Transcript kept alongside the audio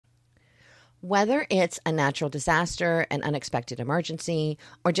Whether it's a natural disaster, an unexpected emergency,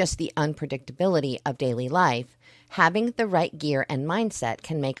 or just the unpredictability of daily life, having the right gear and mindset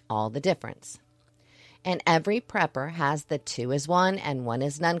can make all the difference. And every prepper has the 2 is 1 and 1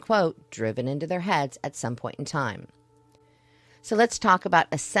 is none quote driven into their heads at some point in time. So let's talk about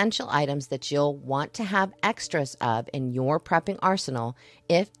essential items that you'll want to have extras of in your prepping arsenal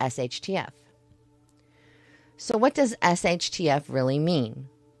if SHTF. So what does SHTF really mean?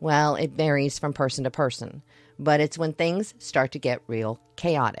 Well, it varies from person to person, but it's when things start to get real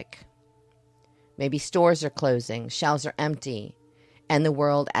chaotic. Maybe stores are closing, shelves are empty, and the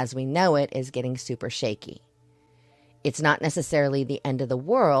world as we know it is getting super shaky. It's not necessarily the end of the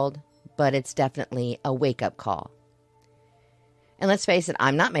world, but it's definitely a wake-up call. And let's face it,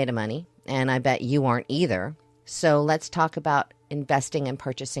 I'm not made of money, and I bet you aren't either. So let's talk about investing and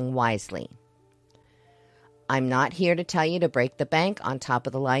purchasing wisely. I'm not here to tell you to break the bank on top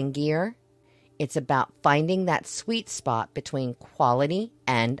of the line gear. It's about finding that sweet spot between quality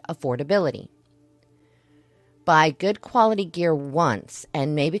and affordability. Buy good quality gear once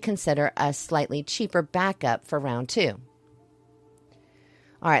and maybe consider a slightly cheaper backup for round 2.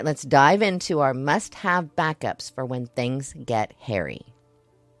 All right, let's dive into our must-have backups for when things get hairy.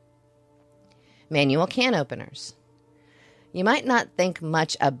 Manual can openers. You might not think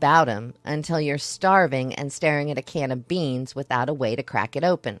much about them until you're starving and staring at a can of beans without a way to crack it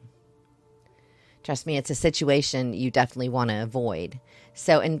open. Trust me, it's a situation you definitely want to avoid.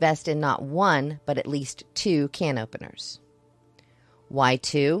 So invest in not 1, but at least 2 can openers. Why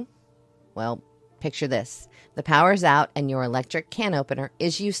 2? Well, picture this. The power's out and your electric can opener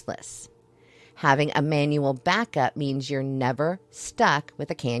is useless. Having a manual backup means you're never stuck with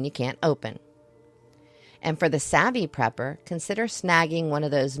a can you can't open. And for the savvy prepper, consider snagging one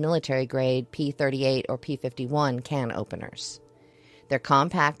of those military-grade P38 or P51 can openers. They're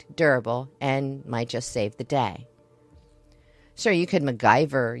compact, durable, and might just save the day. Sure, you could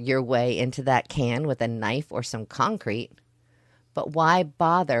MacGyver your way into that can with a knife or some concrete, but why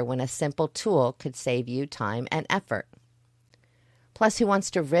bother when a simple tool could save you time and effort? Plus, who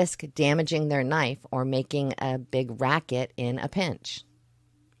wants to risk damaging their knife or making a big racket in a pinch?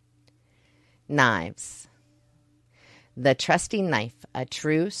 Knives. The trusty knife, a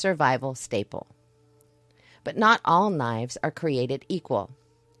true survival staple. But not all knives are created equal.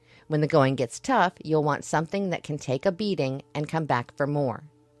 When the going gets tough, you'll want something that can take a beating and come back for more.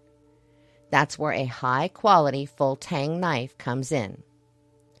 That's where a high-quality, full-tang knife comes in.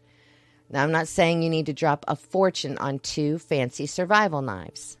 Now, I'm not saying you need to drop a fortune on 2 fancy survival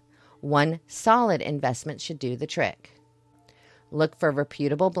knives. 1 solid investment should do the trick. Look for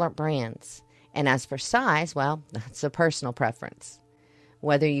reputable brands. And as for size, well, that's a personal preference.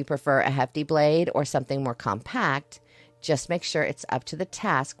 Whether you prefer a hefty blade or something more compact, just make sure it's up to the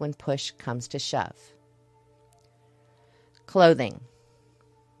task when push comes to shove. Clothing.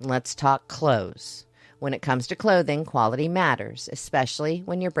 Let's talk clothes. When it comes to clothing, quality matters, especially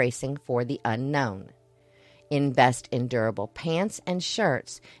when you're bracing for the unknown. Invest in durable pants and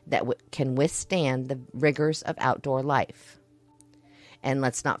shirts that can withstand the rigors of outdoor life. And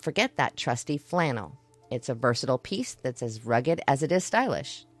let's not forget that trusty flannel. It's a versatile piece that's as rugged as it is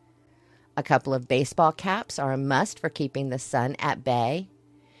stylish. A couple of baseball caps are a must for keeping the sun at bay.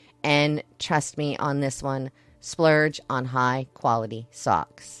 And trust me on this one, splurge on high-quality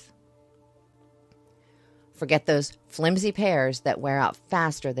socks. Forget those flimsy pairs that wear out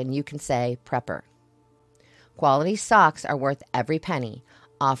faster than you can say prepper. Quality socks are worth every penny,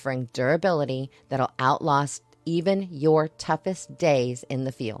 offering durability that'll outlast even your toughest days in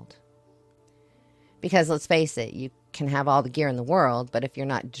the field. Because let's face it, you can have all the gear in the world, but if you're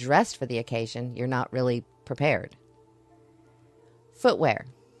not dressed for the occasion, you're not really prepared. Footwear.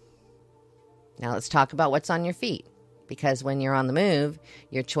 Now let's talk about what's on your feet, because when you're on the move,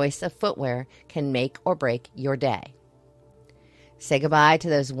 your choice of footwear can make or break your day. Say goodbye to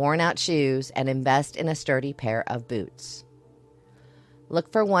those worn-out shoes and invest in a sturdy pair of boots.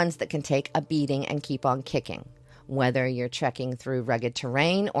 Look for ones that can take a beating and keep on kicking, whether you're trekking through rugged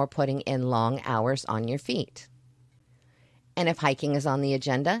terrain or putting in long hours on your feet. And if hiking is on the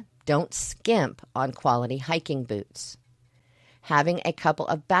agenda, don't skimp on quality hiking boots. Having a couple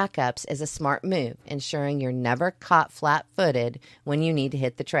of backups is a smart move, ensuring you're never caught flat-footed when you need to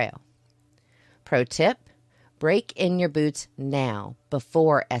hit the trail. Pro tip, break in your boots now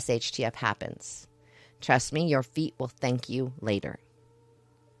before SHTF happens. Trust me, your feet will thank you later.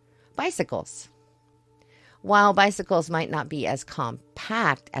 Bicycles. While bicycles might not be as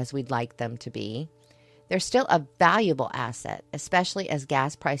compact as we'd like them to be, they're still a valuable asset, especially as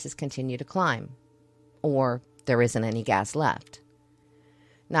gas prices continue to climb, or there isn't any gas left.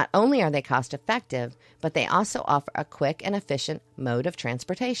 Not only are they cost effective, but they also offer a quick and efficient mode of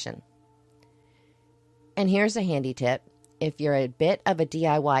transportation. And here's a handy tip. If you're a bit of a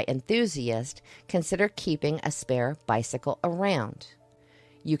DIY enthusiast, consider keeping a spare bicycle around.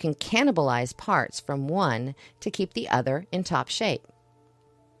 You can cannibalize parts from one to keep the other in top shape.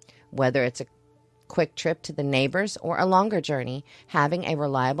 Whether it's a quick trip to the neighbors or a longer journey, having a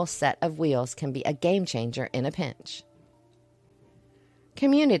reliable set of wheels can be a game changer in a pinch.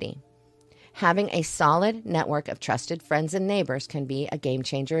 Community. Having a solid network of trusted friends and neighbors can be a game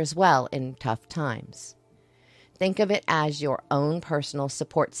changer as well in tough times. Think of it as your own personal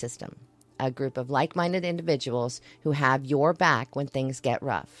support system, a group of like-minded individuals who have your back when things get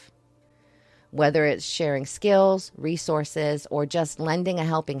rough. Whether it's sharing skills, resources, or just lending a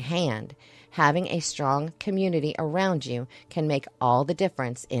helping hand, having a strong community around you can make all the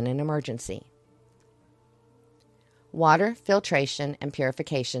difference in an emergency. Water filtration and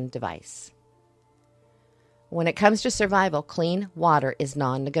purification device. When it comes to survival, clean water is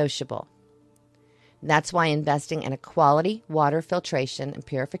non-negotiable. That's why investing in a quality water filtration and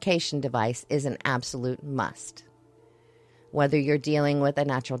purification device is an absolute must. Whether you're dealing with a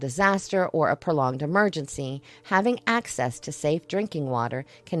natural disaster or a prolonged emergency, having access to safe drinking water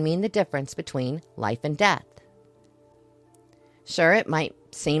can mean the difference between life and death. Sure, it might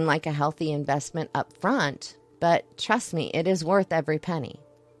seem like a healthy investment up front, but trust me, it is worth every penny.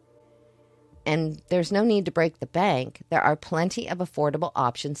 And there's no need to break the bank. There are plenty of affordable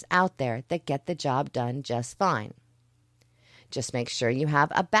options out there that get the job done just fine. Just make sure you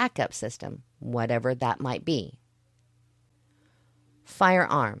have a backup system, whatever that might be.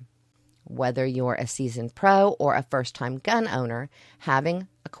 Firearm. Whether you're a seasoned pro or a first-time gun owner, having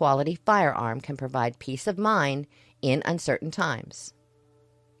a quality firearm can provide peace of mind in uncertain times.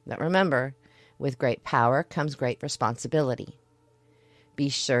 But remember, with great power comes great responsibility. Be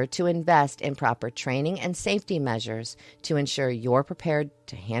sure to invest in proper training and safety measures to ensure you're prepared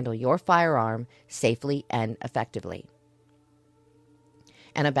to handle your firearm safely and effectively.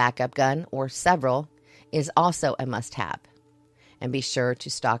 And a backup gun, or several, is also a must-have. And be sure to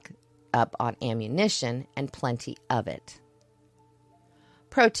stock up on ammunition and plenty of it.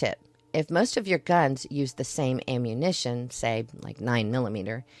 Pro tip, if most of your guns use the same ammunition, say like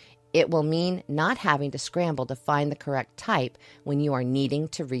 9mm, it will mean not having to scramble to find the correct type when you are needing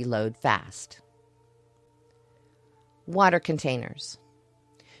to reload fast. Water containers.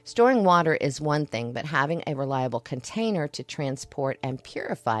 Storing water is one thing, but having a reliable container to transport and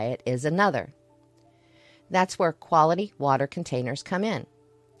purify it is another. That's where quality water containers come in.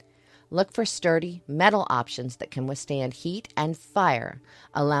 Look for sturdy metal options that can withstand heat and fire,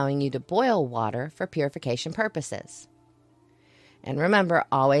 allowing you to boil water for purification purposes. And remember,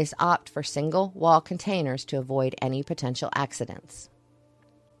 always opt for single-wall containers to avoid any potential accidents.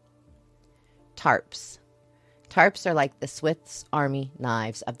 Tarps. Tarps are like the Swiss Army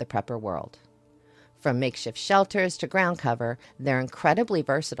knives of the prepper world. From makeshift shelters to ground cover, they're incredibly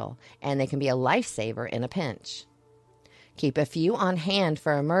versatile, and they can be a lifesaver in a pinch. Keep a few on hand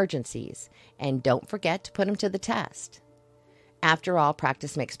for emergencies, and don't forget to put them to the test. After all,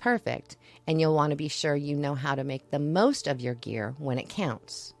 practice makes perfect, and you'll want to be sure you know how to make the most of your gear when it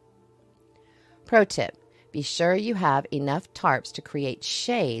counts. Pro tip, be sure you have enough tarps to create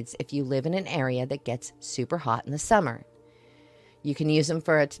shades if you live in an area that gets super hot in the summer. You can use them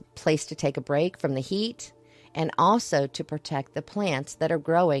for a place to take a break from the heat, and also to protect the plants that are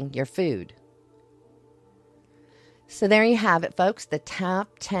growing your food. So there you have it, folks, the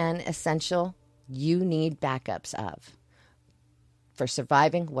top 10 essential you need backups of for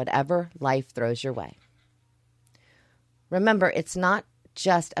surviving whatever life throws your way. Remember, it's not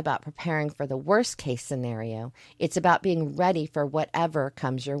just about preparing for the worst case scenario. It's about being ready for whatever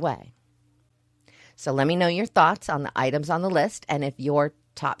comes your way. So let me know your thoughts on the items on the list, and if your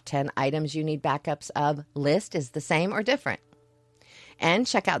top 10 items you need backups of list is the same or different. And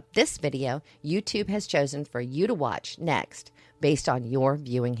check out this video YouTube has chosen for you to watch next based on your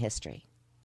viewing history.